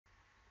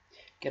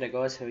G'day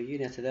guys, how are you?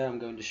 Now today I'm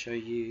going to show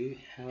you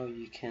how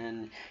you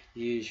can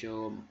use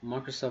your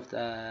Microsoft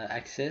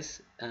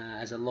Access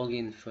as a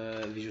login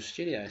for Visual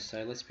Studio.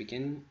 So let's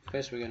begin.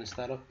 First we're going to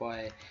start off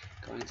by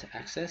going to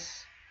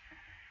Access,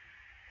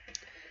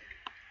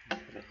 let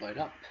it load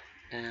up,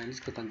 and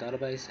just click on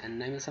Database and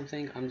name it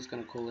something. I'm just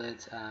going to call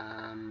it,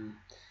 how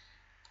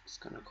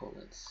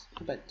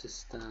about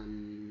just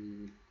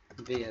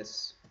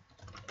VS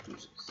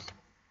users.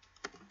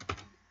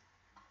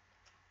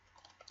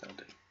 That'll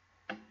do.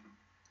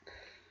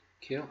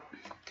 Cool.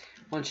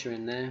 Once you're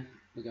in there,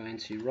 we're going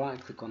to right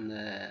click on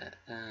the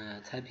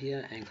tab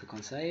here and click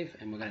on save,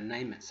 and we're going to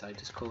name it. So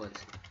just call it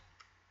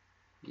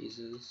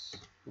users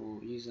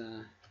or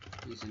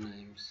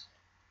usernames.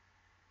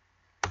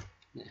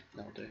 Yeah,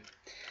 that'll do.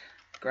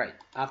 Great.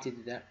 After you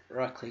do that,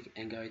 right click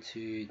and go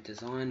to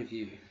design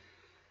view.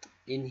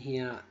 In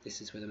here,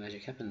 this is where the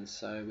magic happens.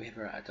 So we have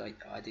our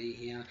ID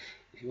here.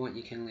 If you want,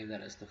 you can leave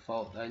that as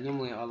default. Though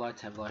normally I like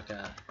to have like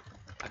a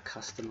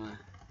customer.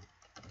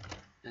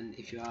 And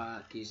if you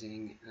are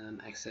using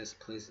Access,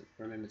 please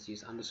remember to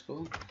use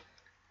underscore,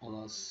 or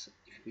else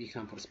you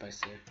can't put a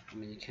space there. I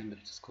mean you can, but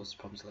it just causes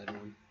problems later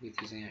on with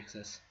using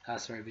Access.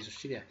 Visual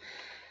Studio.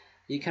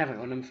 You can have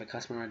an number for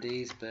customer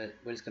IDs, but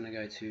we're just going to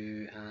go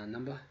to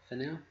number for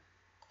now.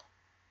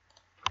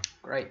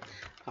 Great.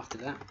 After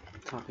that,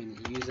 type in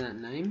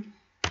username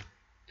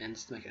and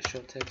just make it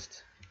short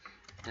text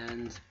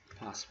and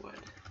password.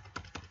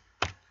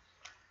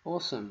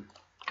 Awesome.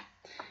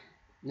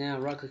 Now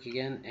right click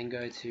again and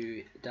go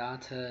to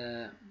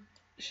data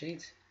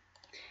sheet.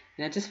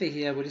 Now just for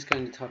here we're just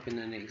going to type in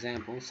an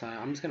example, so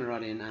I'm just going to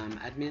write in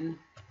admin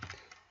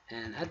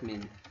and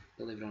admin,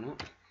 believe it or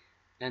not,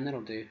 and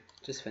that'll do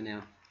just for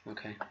now.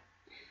 Okay,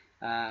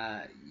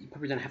 you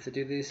probably don't have to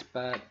do this,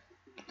 but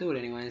do it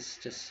anyways,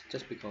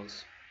 just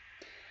because.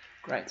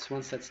 Great, so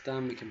once that's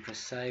done we can press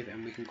save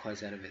and we can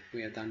close out of it.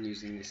 We are done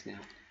using this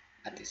now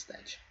at this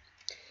stage.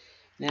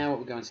 Now what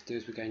we're going to do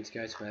is we're going to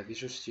go to our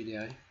Visual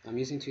Studio. I'm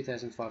using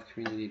 2005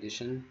 Community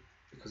Edition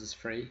because it's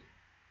free,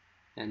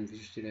 and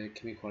Visual Studio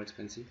can be quite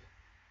expensive,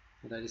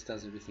 although this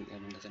does everything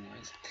everyone does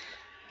anyways.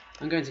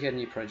 I'm going to get a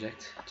new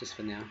project just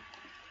for now,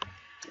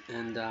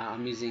 and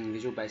I'm using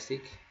Visual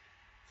Basic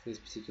for this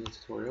particular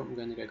tutorial. I'm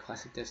going to go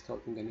Classic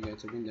Desktop, I'm going to go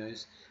to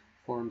Windows,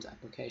 Forums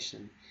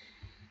Application.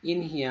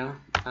 In here,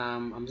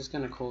 I'm just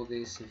going to call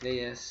this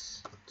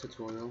VS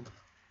Tutorial.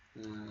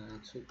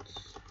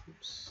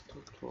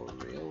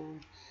 Tutorial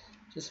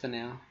just for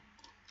now.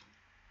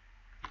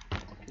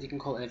 You can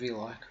call it whatever you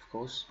like, of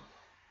course,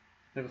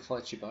 whatever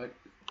floats your boat.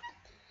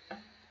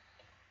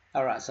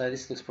 Alright, so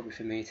this looks probably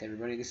familiar to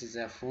everybody. This is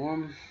our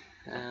forum.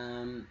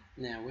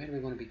 Now where do we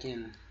want to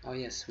begin? Oh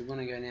yes, we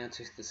want to go now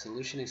to the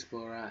Solution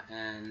Explorer,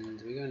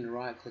 and we're going to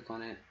right click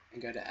on it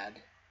and go to add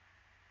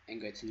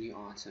and go to new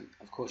item.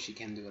 Of course you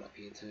can do it up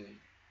here too,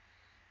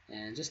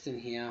 and just in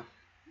here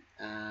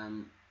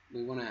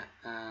we want to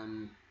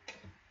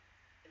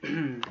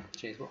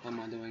geez, what am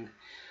I doing?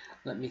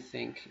 Let me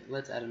think.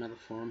 Let's add another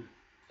forum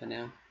for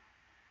now.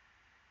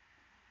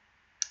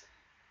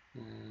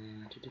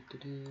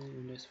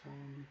 Windows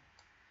forum.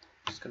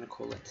 Just going to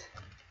call it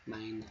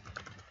main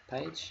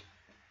page,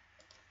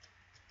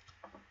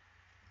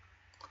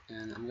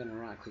 and I'm going to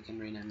right click and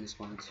rename this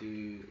one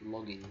to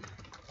login.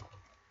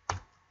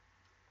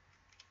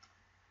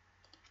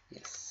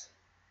 Yes.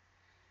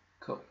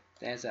 Cool.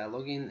 There's our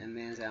login and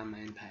there's our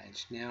main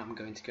page. Now I'm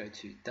going to go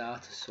to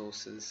data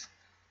sources,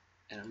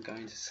 and I'm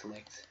going to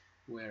select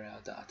where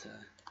our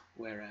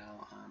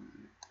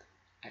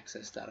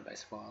Access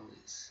database file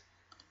is,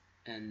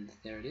 and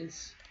there it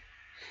is.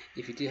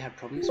 If you do have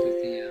problems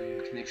with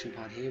the connection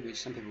part here,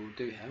 which some people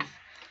do have,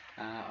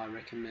 I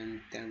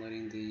recommend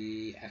downloading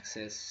the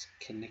Access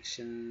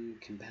connection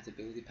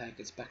compatibility pack.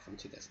 It's back from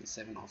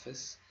 2007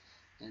 Office,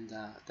 and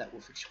that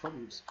will fix your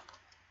problems.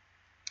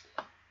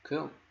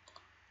 Cool.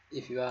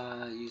 If you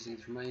are using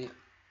it from me,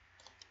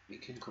 you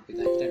can copy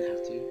that. You don't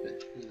have to,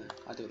 but you know,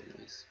 I do it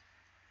anyways.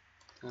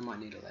 I might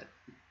need a LED.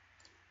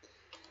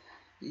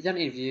 You don't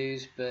need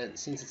views, but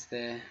since it's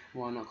there,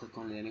 why not click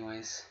on it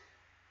anyways?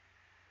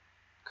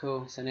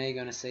 Cool. So now you're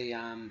going to see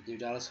your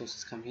data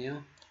sources come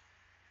here,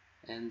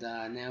 and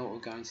now what we're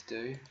going to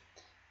do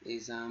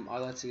is I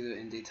like to do it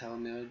in detail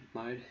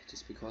mode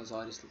just because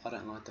I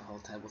don't like the whole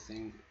table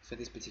thing. For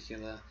this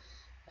particular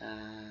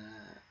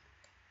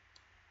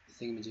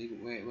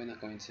thingamajig, we're not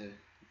going to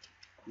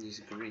use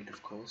a grid,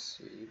 of course.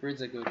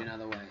 Grids are good in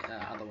other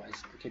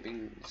ways,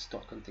 keeping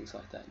stock and things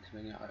like that, and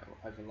having an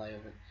overlay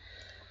of it.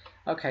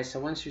 Okay, so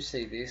once you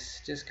see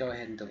this, just go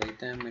ahead and delete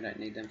them. We don't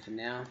need them for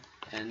now.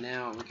 And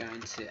now we're going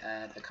to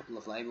add a couple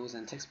of labels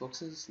and text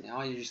boxes. Now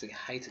I usually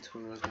hate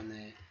tutorials when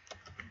they're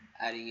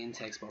adding in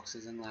text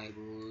boxes and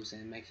labels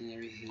and making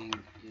everything,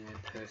 you know,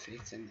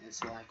 perfect, and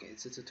it's like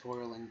it's a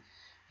tutorial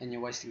and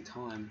you're wasting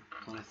time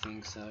kind of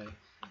thing. So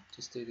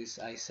just do this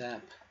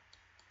ASAP.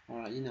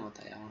 Alright, you know what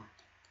they are.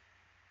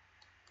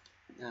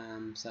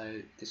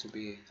 So this will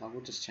be, I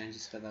will just change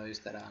this for those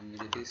that are new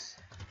to this.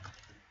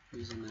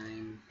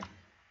 Username.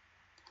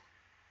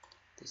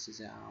 This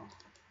is our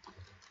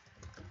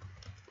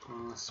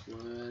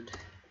password.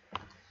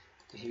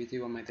 If you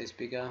do want to make those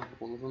bigger,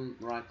 all of them,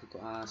 right click,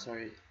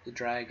 the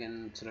drag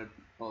and sort of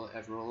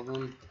over all of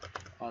them.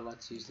 I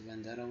like to use the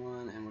Vendetta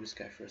one, and we'll just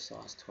go for a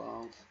size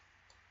 12.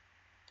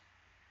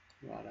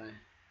 Righto,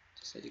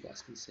 just so you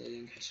guys can see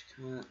in case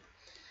you can't.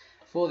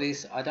 For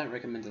this, I don't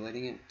recommend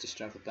deleting it, just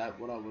straight like that.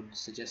 What I would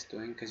suggest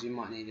doing, because you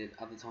might need it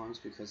other times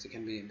because it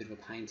can be a bit of a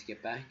pain to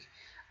get back,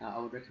 I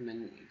would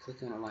recommend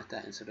clicking on it like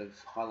that and sort of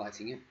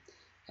highlighting it,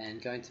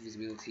 and going to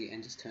visibility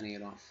and just turning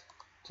it off.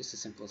 Just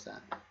as simple as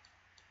that.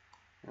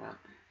 Alright.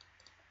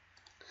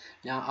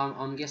 Now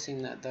I'm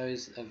guessing that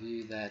those of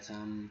you that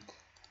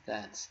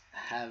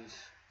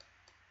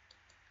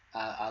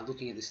are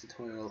looking at this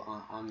tutorial,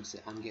 I'm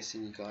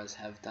guessing you guys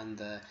have done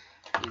the,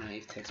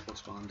 if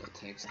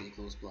textbox1.text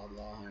equals blah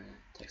blah, or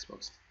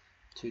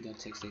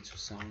textbox2.text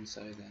equals so and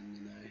so,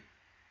 then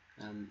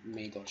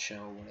me.show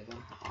or whatever.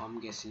 I'm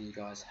guessing you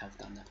guys have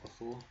done that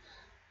before.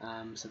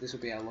 So this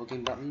will be our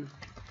login button.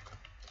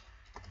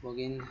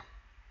 Login.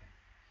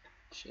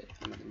 Shit,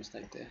 I made a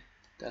mistake there.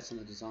 That's on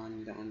the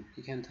design.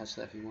 You can touch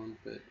that if you want,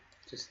 but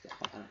just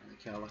I don't really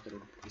care. I like it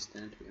all pretty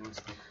standard, to be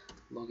honest.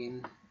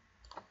 Login.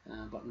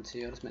 Button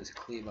 2, I'll just make this a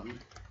clear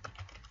button,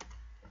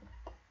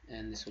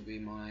 and this will be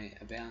my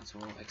about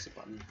or exit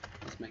button.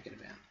 Let's make it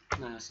about.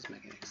 No, let's just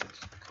make it exit,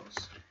 just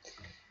because.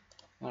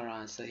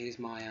 Alright, so here's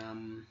my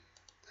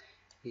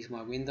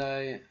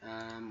window.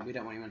 We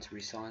don't want anyone to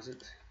resize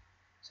it,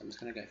 so I'm just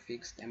going to go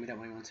fixed, and we don't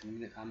want anyone to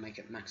make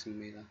it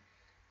maximum either.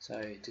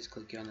 So just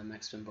click here on the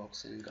maximum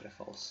box and go to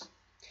false.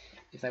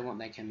 If they want,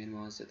 they can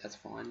minimize it, that's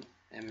fine,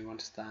 and we want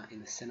to start in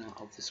the center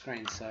of the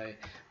screen. So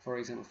for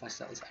example, if I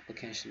start this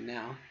application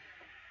now,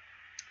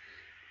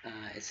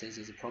 it says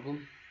there's a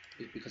problem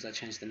because I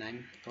changed the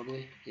name,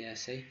 probably. Yeah,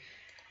 see,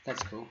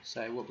 that's cool.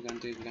 So what we're going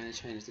to do is we're going to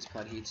change this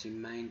part here to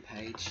main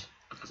page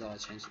because I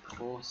changed it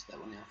before, so that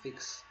will now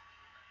fix.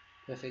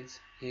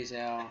 Perfect. Here's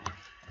the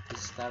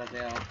start of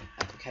our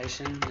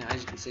application. Now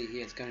as you can see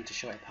here, it's going to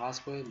show a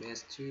password.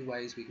 There's two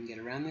ways we can get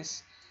around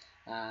this.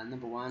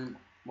 Number one,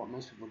 what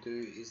most people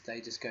do is they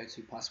just go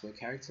to password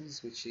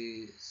characters, which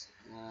is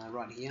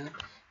right here,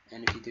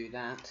 and if you do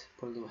that,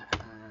 put a little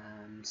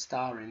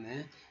star in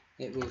there,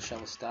 it will show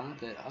a star,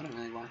 but I don't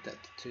really like that,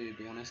 to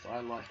be honest.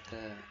 I like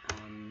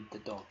the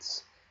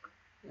dots.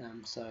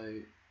 So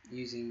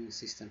using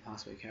system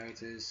password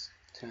characters,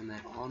 turn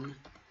that on,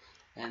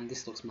 and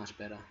this looks much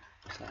better.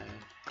 So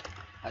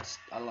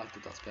I like the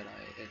dots better.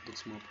 It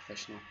looks more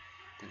professional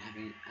than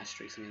having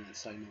asterisks. I mean,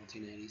 that's so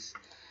 1980s.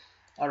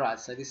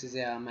 Alright, so this is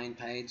our main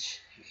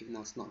page, even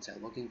though it's not our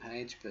login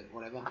page, but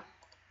whatever.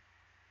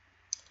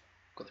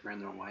 Got the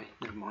round the wrong way,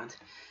 never mind.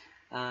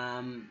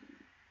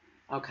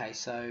 Okay,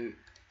 so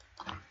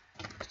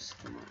just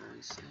for my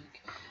own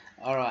sake.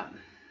 Alright,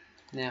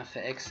 now for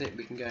exit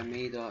we can go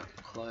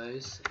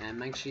me.close, and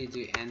make sure you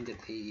do end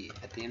at the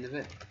end of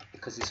it,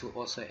 because this will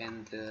also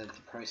end the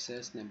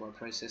process. Now by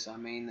process I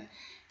mean that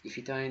if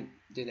you don't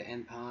do the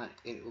end part,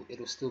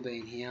 it'll still be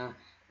in here,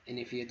 and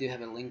if you do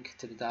have a link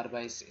to the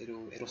database,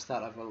 it'll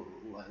start over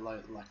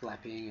like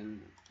lapping,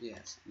 and yeah,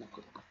 it's not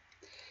good.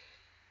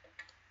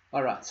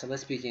 Alright, so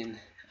let's begin.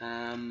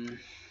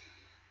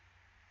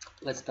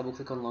 Let's double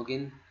click on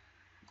login,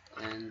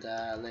 and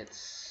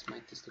let's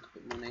make this look a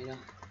bit more neater.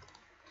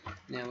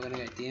 Now we're going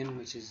to go dim,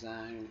 which is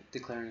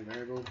declaring a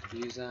variable,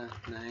 user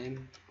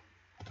name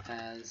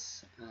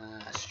as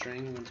a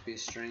string. We want it to be a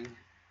string,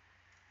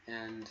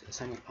 and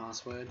same with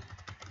password.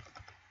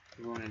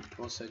 We want it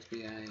also to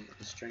be a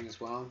string as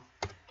well.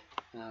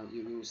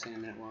 You will see in a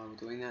minute why we're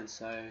doing that.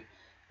 So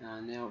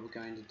now what we're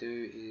going to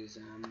do is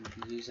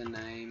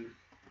username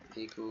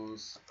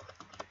equals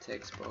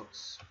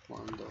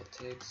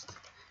textbox1.text.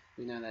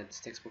 We know that's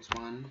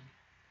textbox1.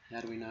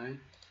 How do we know?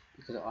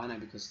 Because I know,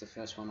 because the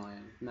first one I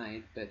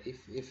made. But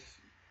if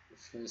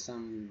for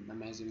some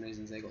amazing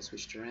reasons they got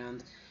switched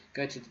around,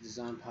 go to the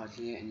design part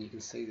here, and you can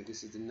see that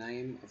this is the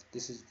name of,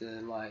 this is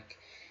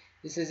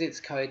its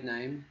code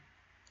name,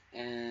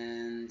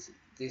 and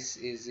this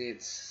is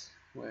its,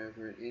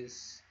 wherever it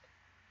is.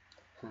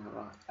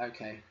 Right,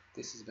 okay,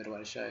 this is a better way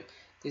to show.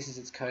 This is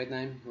its code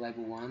name,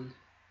 label 1,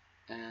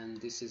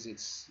 and this is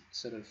its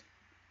sort of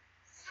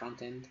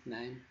front end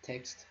name,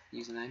 text,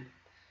 username.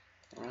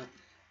 Alright,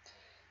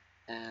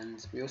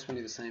 and we also want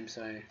to do the same,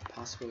 so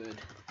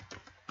password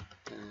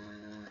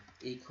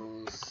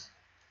equals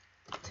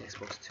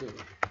textbox2,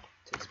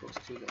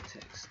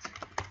 textbox2.text.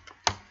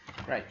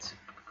 Great.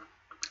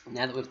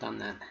 Now that we've done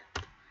that,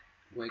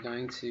 we're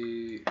going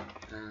to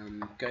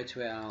go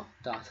to our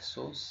data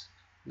source.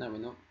 No, we're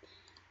not.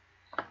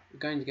 We're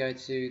going to go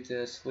to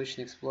the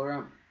Solution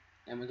Explorer,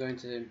 and we're going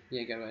to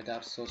go to our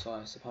data source,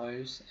 I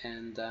suppose,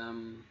 and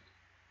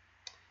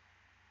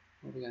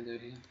what are we going to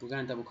do here? We're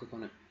going to double click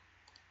on it,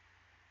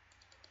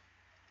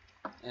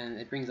 and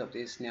it brings up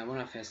this. Now when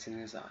I first seen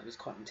this, it was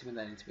quite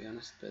intimidating, to be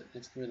honest, but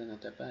it's really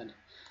not that bad.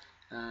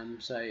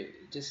 So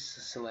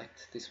just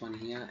select this one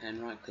here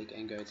and right click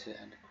and go to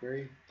add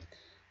query,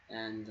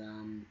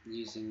 and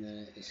using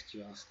the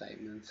SQL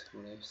statement,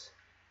 whatever,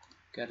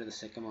 go to the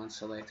second one,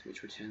 select,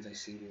 which returns a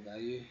single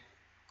value,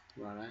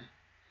 righto,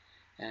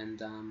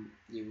 and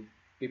you'll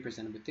be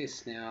presented with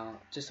this. Now,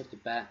 just off the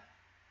bat,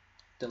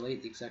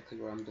 delete exactly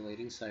where I'm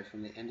deleting, so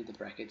from the end of the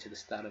bracket to the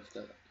start of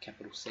the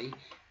capital C,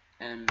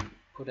 and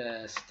put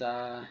a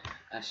star,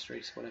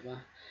 asterisk, whatever,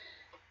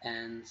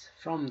 and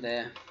from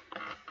there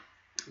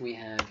we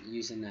have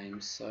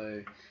usernames.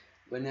 So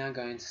we're now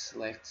going to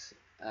select,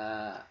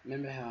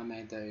 remember how I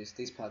made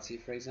these parts here,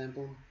 for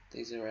example?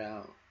 These are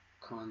our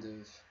kind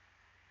of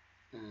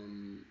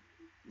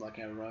like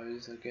our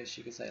rows, I guess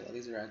you could say. Like,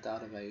 these are our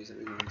data values that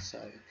we want.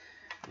 So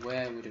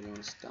where would we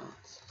want to start?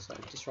 So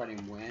just write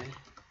in where,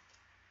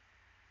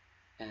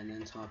 and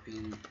then type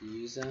in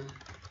user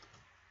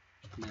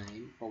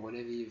name, or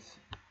whatever you've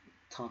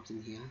typed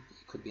in here,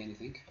 it could be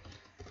anything,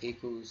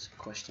 equals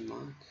question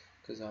mark,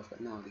 because I've got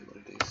no idea what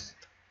it is,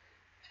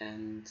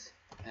 and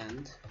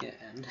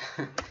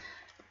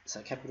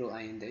so capital A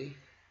and D,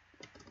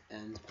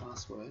 and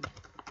password,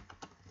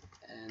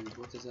 and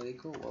what does that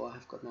equal? Well,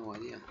 I've got no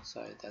idea,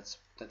 so that's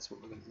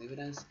what we're going to leave it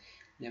as.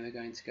 Now we're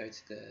going to go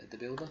to the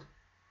builder,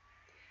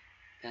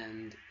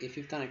 and if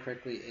you've done it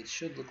correctly, it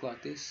should look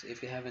like this.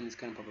 If you haven't, it's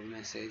going to pop up a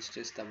message.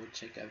 Just double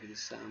check over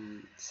this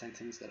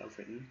sentence that I've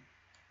written,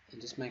 and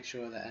just make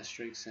sure that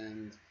asterisks,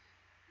 and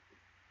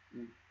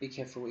be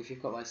careful if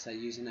you've got, like, say,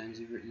 usernames,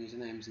 you've written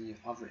usernames, and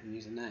I've written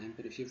username,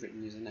 but if you've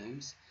written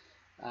usernames,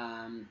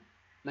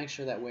 make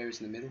sure that where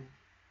is in the middle,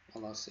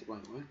 or else it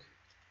won't work.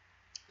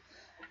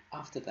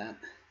 After that,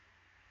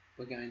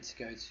 we're going to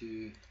go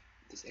to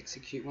this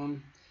execute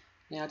one.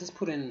 Now just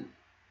put in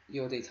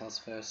your details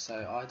first.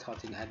 So I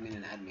typed in admin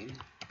and admin.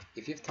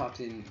 If you've typed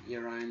in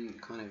your own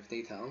kind of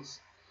details,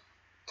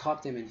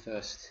 type them in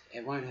first.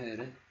 It won't hurt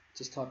it.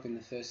 Just type in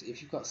the first.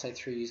 If you've got, say,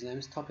 3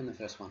 usernames, type in the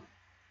first one.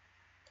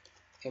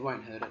 It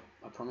won't hurt it,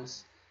 I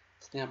promise.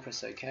 So now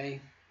press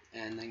OK,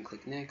 and then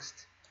click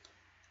next.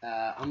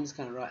 I'm just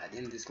going to write at the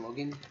end of this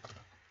login,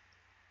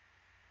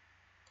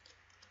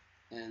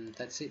 and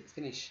that's it.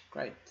 Finish.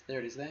 Great. There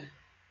it is there.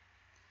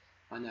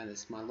 I know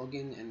that's my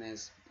login, and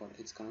there's what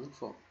it's going to look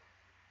for.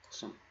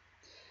 Awesome.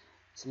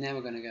 So now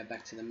we're going to go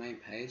back to the main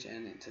page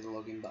and to the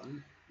login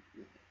button.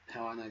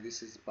 How I know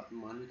this is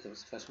button 1 because it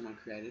was the first one I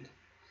created.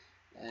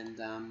 And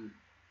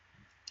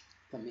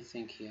let me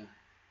think here.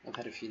 I've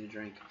had a few to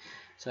drink.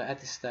 So at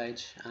this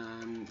stage,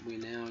 we're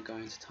now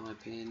going to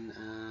type in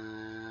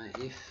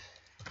if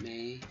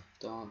me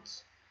dot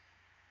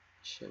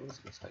share, what does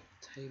it look like?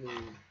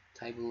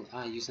 Table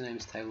username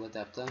is table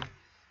adapter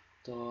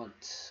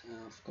dot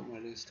I forgot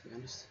what it is, to be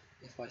honest.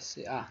 If I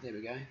see there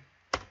we go,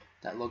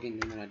 that login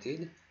thing that I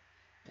did,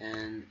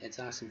 and it's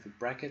asking for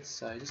brackets,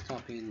 so just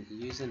type in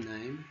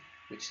username,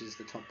 which is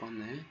the top one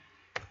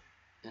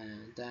there,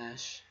 and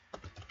dash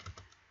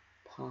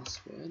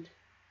password,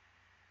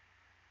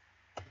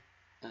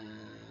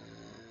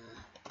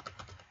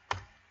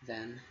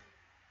 then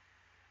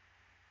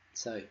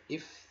so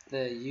if the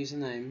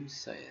username,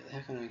 so how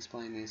can I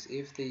explain this?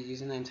 If the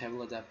username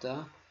table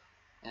adapter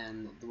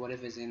and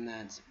whatever's in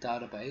that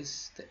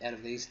database, out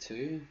of these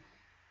two,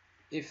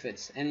 if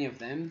it's any of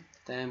them,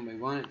 then we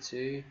want it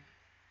to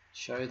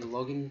show the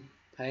login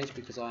page,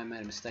 because I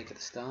made a mistake at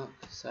the start.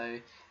 So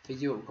for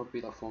you it will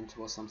probably be like form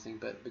 2 or something,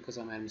 but because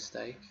I made a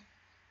mistake,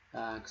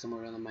 because I'm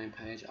already on the main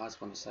page, I just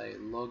want to say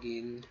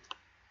login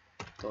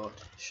dot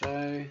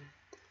show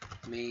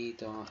me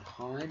dot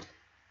hide.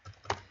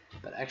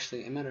 But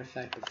actually, a matter of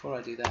fact, before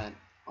I do that,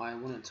 I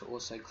wanted to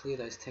also clear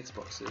those text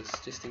boxes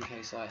just in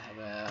case I have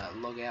a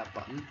log out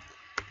button.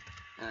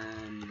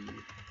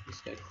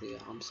 Let's go clear.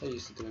 I'm so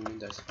used to doing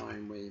Windows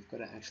Phone where you've got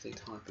to actually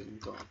type in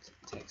dot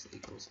text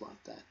equals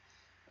like that.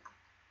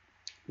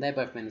 They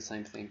both mean the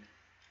same thing.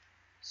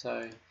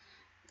 So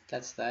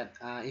that's that.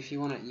 If you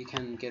want it, you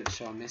can get it to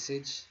show a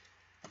message.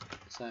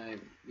 So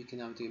you can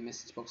now do a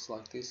message box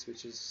like this,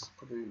 which is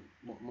probably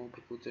what more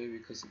people do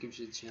because it gives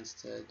you the chance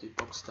to do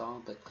box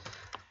style. But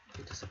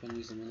because I've been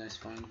using Windows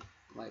Phone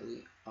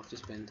lately, I've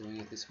just been doing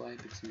it this way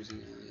because I'm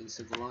using in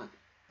Silverlight.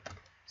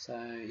 So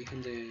you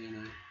can do, you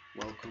know,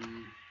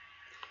 welcome,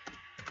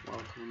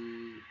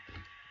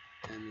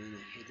 and then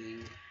a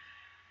heading,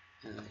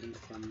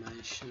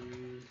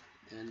 information,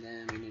 and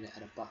then we need to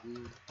add a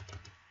button.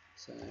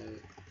 So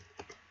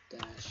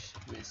dash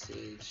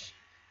message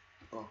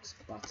box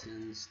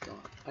buttons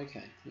dot,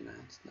 okay, you know,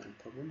 it's no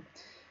problem.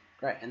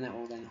 Great, and that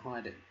will then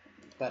hide it.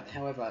 But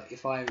however,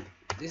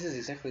 this is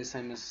exactly the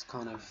same as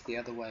kind of the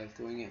other way of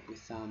doing it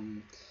with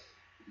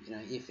you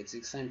know, if it's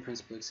the same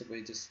principle except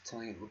we're just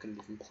telling it to look in a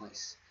different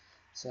place.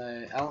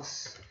 So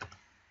else,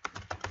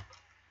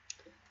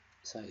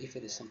 so if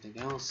it is something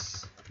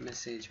else,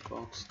 message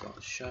box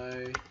dot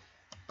show,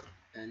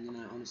 and you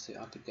know, honestly,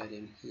 I could go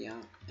in here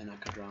and I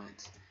could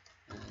write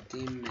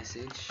dim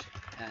message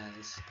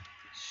as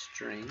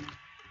string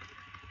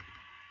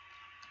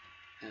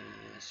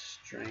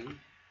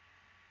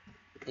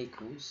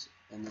equals,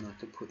 and then I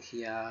could put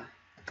here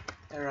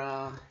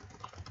error,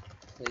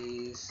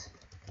 please,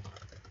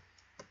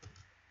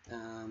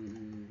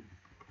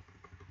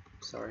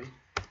 sorry,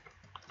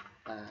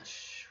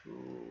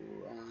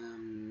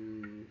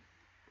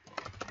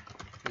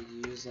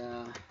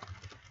 user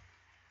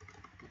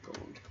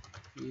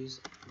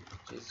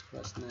Jesus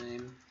Christ,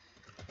 name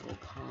or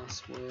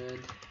password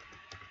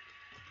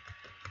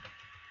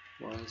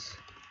was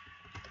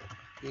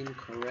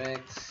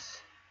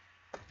incorrect.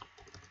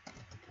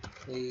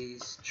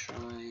 Please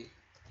try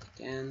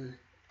again.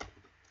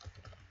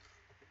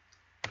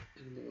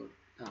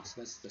 Oh, so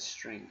that's the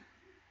string.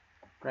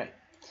 Great.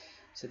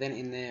 So then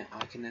in there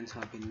I can then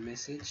type in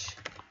message,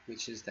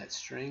 which is that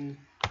string,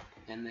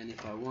 and then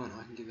if I want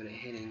I can give it a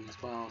heading as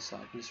well, so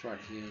I can just write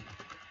here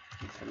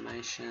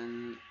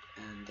information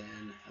and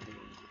then a little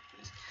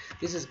note.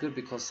 This is good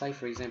because say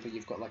for example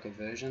you've got like a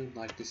version,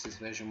 like this is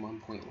version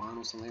 1.1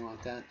 or something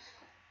like that,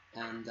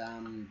 and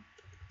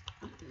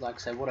like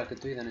say what I could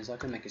do then is I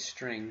could make a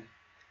string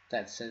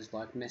that says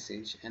like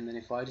message, and then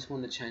if I just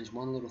want to change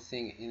one little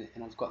thing in,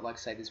 and I've got like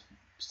say this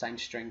same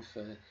string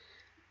for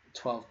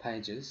 12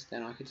 pages,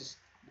 then I could just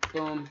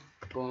boom,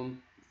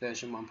 boom,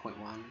 version 1.1.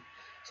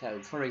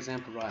 So for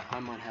example, right, I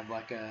might have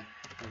like a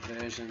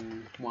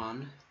version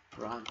 1,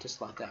 right, just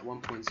like that,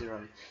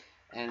 1.0,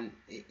 and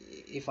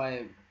if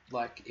I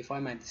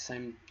made the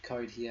same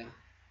code here,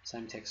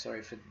 same text,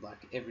 sorry, for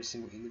like every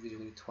single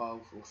individually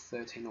 12 or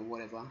 13 or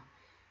whatever,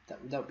 that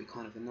would be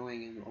kind of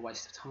annoying and a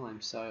waste of time.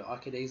 So I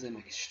could easily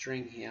make a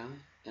string here,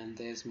 and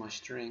there's my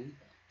string,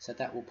 so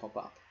that will pop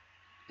up.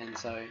 And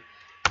so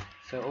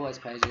for all those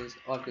pages,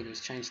 all I've got to do is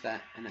change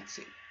that, and that's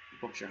it.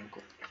 Bob's your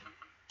uncle.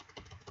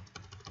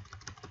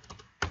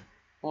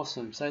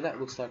 Awesome. So that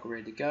looks like we're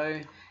ready to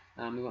go.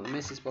 We want the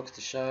message box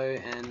to show,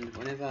 and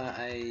whenever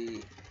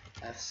a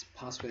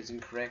password is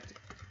incorrect,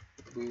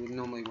 we would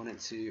normally want it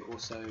to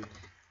also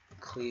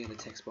clear the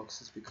text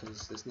boxes,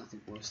 because there's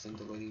nothing worse than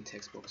deleting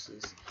text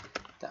boxes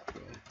that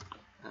were,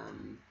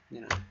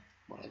 you know,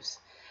 whatevs.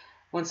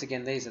 Once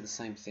again, these are the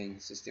same thing.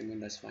 It's just in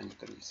Windows Phone you've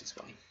got to use this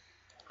way.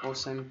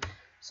 Awesome.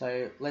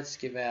 So let's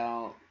give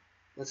our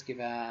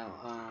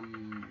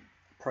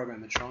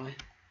program a try.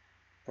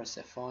 Press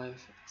F5.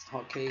 It's the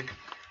hotkey.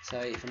 So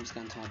if I'm just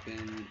going to type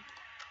in,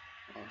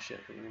 oh shit,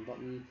 I put the wrong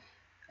button.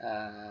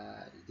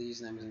 The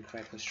username was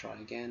incorrect. Let's try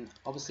again.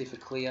 Obviously for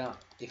clear,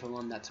 if I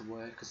want that to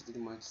work, because it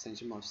didn't work since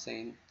you might have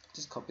seen,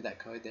 just copy that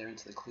code there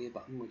into the clear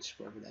button, which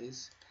wherever that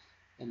is,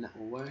 and that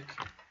will work.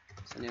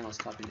 So now let's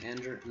type in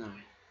Andrew. No,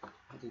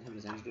 I didn't have it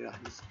as Andrew. I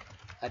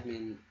had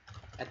admin,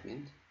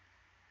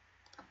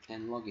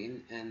 and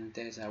login, and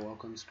there's our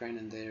welcome screen,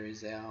 and there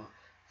is our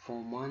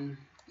form 1.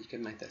 You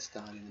can make that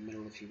start in the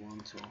middle if you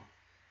want, or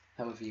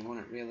however you want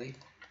it really.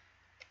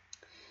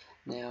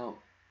 Now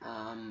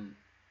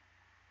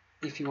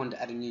if you want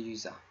to add a new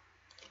user,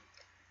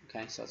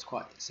 okay, so it's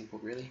quite simple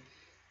really.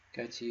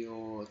 Go to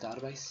your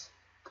database,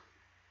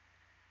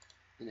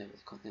 enable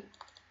the content.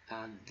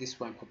 This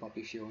won't pop up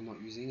if you're not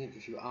using it.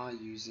 If you are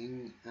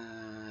using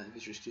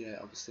Visual Studio,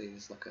 obviously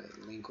there's like a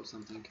link or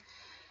something.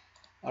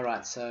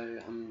 Alright, so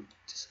I'm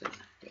just going to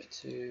go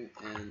to,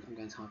 and I'm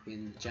going to type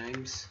in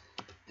James,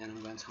 and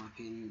I'm going to type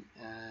in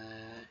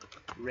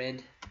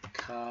red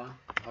car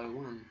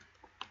 01,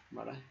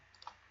 righto,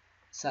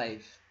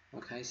 save.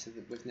 Okay, so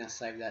that we've now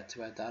saved that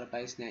to our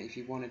database. Now if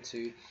you wanted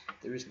to,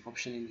 there is an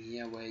option in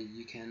here where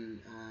you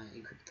can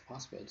encrypt the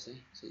password,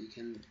 see? So you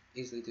can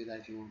easily do that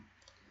if you want,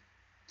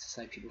 to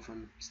save people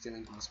from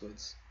stealing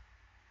passwords.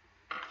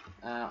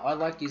 I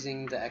like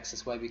using the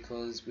Access way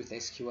because with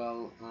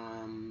SQL,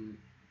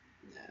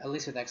 at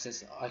least with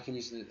Access, I can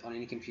use it on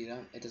any computer.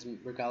 It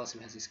doesn't, regardless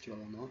if it has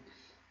SQL or not.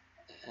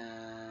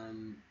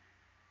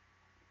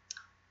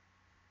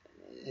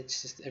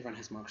 It's just everyone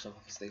has Microsoft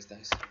Office these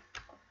days.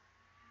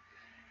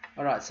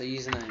 Alright, so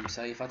username.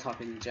 So if I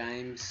type in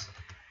James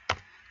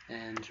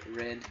and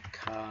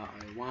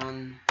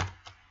redcar01,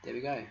 there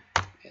we go.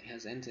 It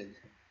has entered.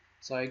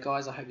 So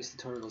guys, I hope this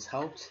tutorial has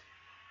helped.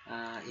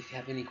 If you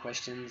have any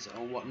questions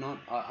or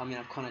whatnot, I mean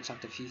I've kind of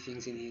chucked a few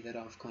things in here that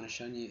I've kind of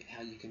shown you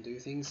how you can do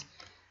things.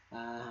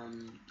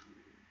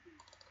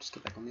 Just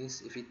get back on this.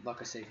 If you,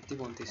 like I said, if you did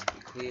want this to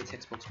be clear,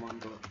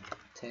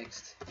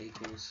 textbox1.text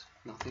equals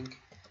nothing,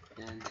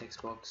 and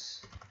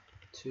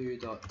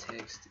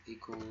textbox2.text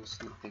equals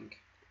nothing.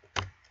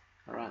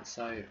 Alright,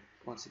 so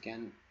once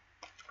again,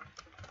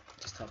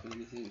 just type in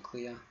anything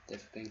clear,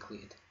 they've been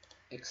cleared.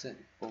 Exit,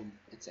 boom,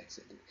 it's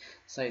exited.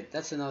 So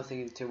that's another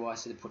thing too why I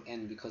said to put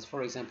N, because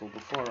for example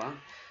before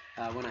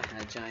when I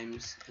had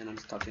James and I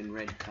just typed in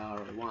red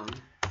car 01,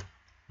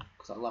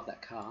 because I love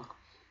that car,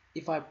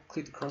 if I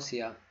clicked across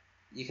here,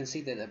 you can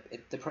see that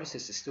the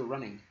process is still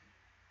running.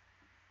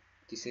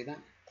 Do you see that?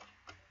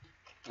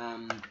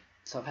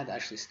 So I've had to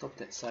actually stop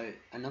that. So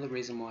another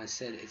reason why I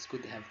said it's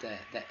good to have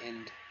that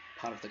end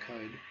part of the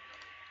code,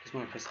 because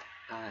when I press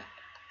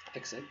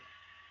exit,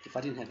 if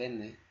I didn't have N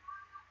there,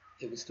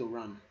 it would still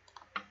run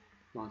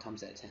 9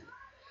 times out of 10.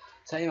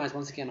 So anyways,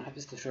 once again, I hope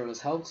this tutorial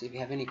has helped. If you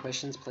have any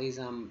questions, please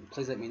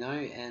let me know,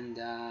 and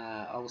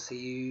I will see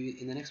you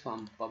in the next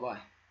one. Bye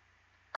bye.